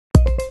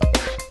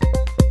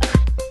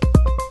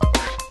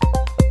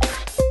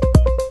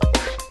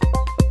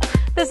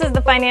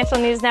the Financial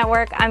News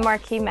Network, I'm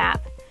Marquis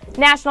Mapp.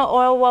 National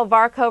Oilwell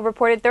Varco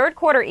reported third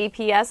quarter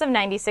EPS of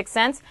 96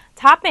 cents,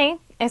 topping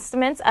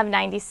estimates of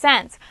 90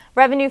 cents.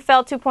 Revenue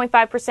fell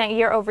 2.5%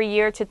 year over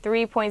year to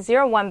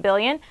 $3.01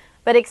 billion,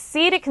 but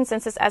exceeded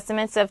consensus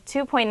estimates of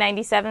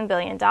 $2.97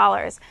 billion.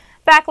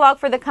 Backlog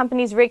for the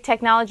company's rig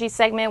technology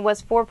segment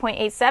was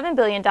 $4.87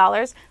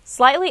 billion,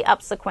 slightly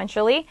up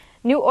sequentially.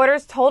 New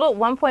orders totaled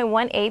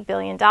 $1.18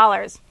 billion.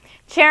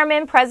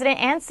 Chairman, President,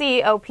 and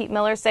CEO Pete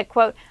Miller said,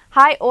 quote,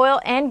 high oil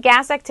and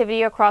gas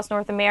activity across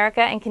North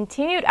America and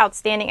continued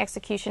outstanding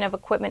execution of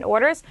equipment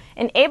orders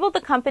enabled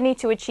the company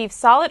to achieve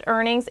solid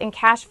earnings and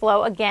cash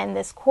flow again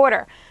this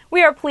quarter.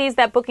 We are pleased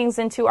that bookings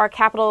into our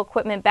capital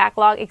equipment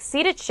backlog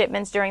exceeded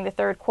shipments during the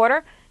third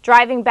quarter,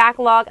 driving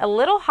backlog a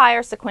little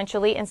higher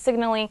sequentially and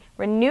signaling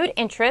renewed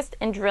interest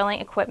in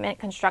drilling equipment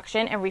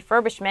construction and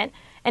refurbishment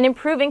and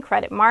improving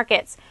credit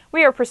markets.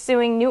 We are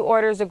pursuing new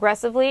orders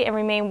aggressively and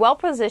remain well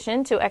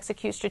positioned to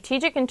execute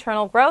strategic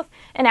internal growth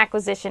and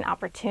acquisition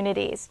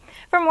opportunities.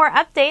 For more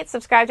updates,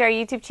 subscribe to our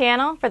YouTube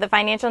channel. For the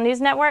Financial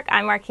News Network,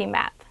 I'm Marquis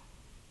Mapp.